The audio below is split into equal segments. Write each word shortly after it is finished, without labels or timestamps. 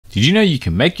Did you know you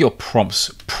can make your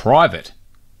prompts private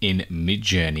in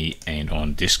Midjourney and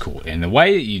on Discord? And the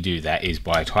way that you do that is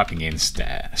by typing in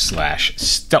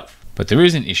 /stealth. But there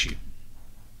is an issue.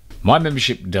 My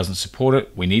membership doesn't support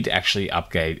it. We need to actually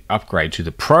upgrade to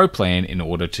the Pro plan in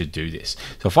order to do this.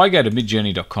 So if I go to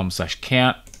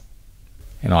midjourney.com/account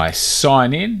and I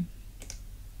sign in,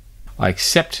 I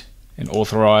accept and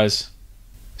authorize,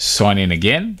 sign in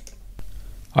again.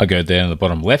 I go down to the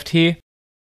bottom left here,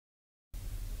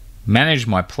 manage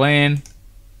my plan.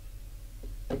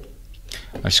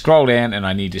 I scroll down and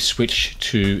I need to switch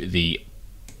to the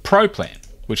Pro plan,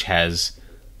 which has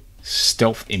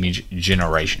stealth image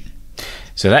generation.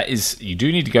 So that is, you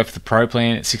do need to go for the Pro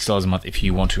plan at $6 a month if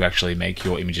you want to actually make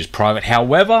your images private.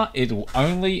 However, it will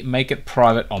only make it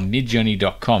private on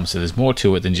midjourney.com, so there's more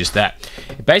to it than just that.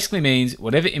 It basically means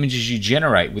whatever images you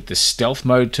generate with the stealth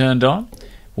mode turned on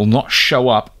will not show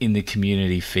up in the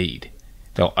community feed.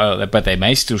 But they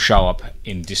may still show up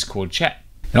in Discord chat.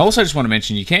 And I also just want to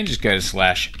mention, you can just go to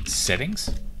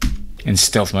 /settings, and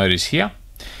stealth mode is here.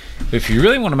 But if you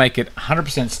really want to make it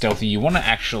 100% stealthy, you want to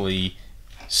actually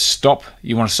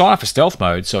you want to sign up for stealth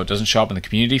mode so it doesn't show up in the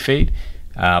community feed,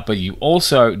 but you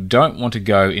also don't want to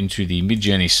go into the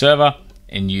Midjourney server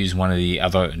and use one of the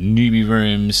other newbie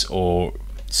rooms or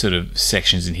sort of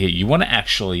sections in here. You want to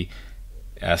actually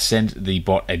send the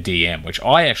bot a DM, which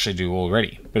I actually do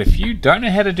already. But if you don't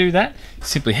know how to do that,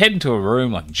 simply head into a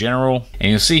room like General, and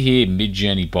you'll see here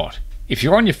Midjourney bot. If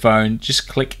you're on your phone, just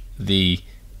click the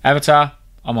avatar.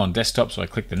 I'm on desktop, so I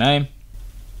click the name.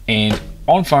 And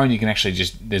on phone, you can actually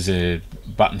there's a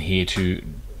button here to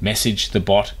message the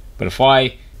bot. But if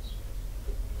I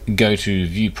go to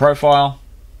view profile,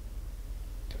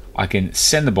 I can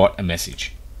send the bot a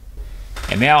message.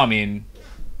 And now I'm in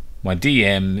my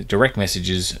DM direct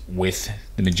messages with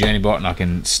the Midjourney bot, and I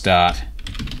can start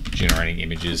generating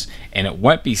images. And it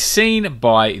won't be seen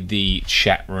by the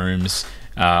chat rooms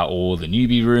or the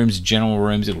newbie rooms, general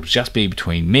rooms. It'll just be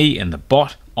between me and the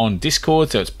bot on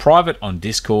Discord, so it's private on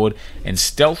Discord, and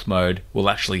stealth mode will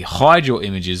actually hide your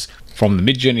images from the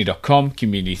midjourney.com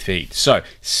community feed. So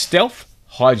stealth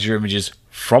hides your images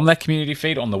from that community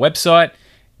feed on the website.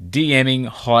 DMing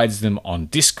hides them on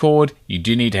Discord. You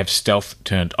do need to have stealth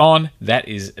turned on. That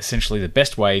is essentially the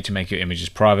best way to make your images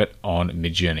private on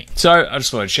Midjourney. So I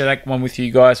just thought I'd share that one with you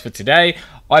guys for today.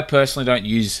 I personally don't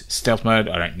use stealth mode.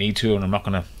 I don't need to, and I'm not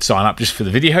going to sign up just for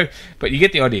the video, but you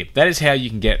get the idea. That is how you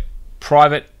can get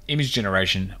private image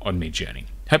generation on Midjourney.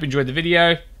 Hope you enjoyed the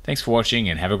video. Thanks for watching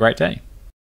and have a great day.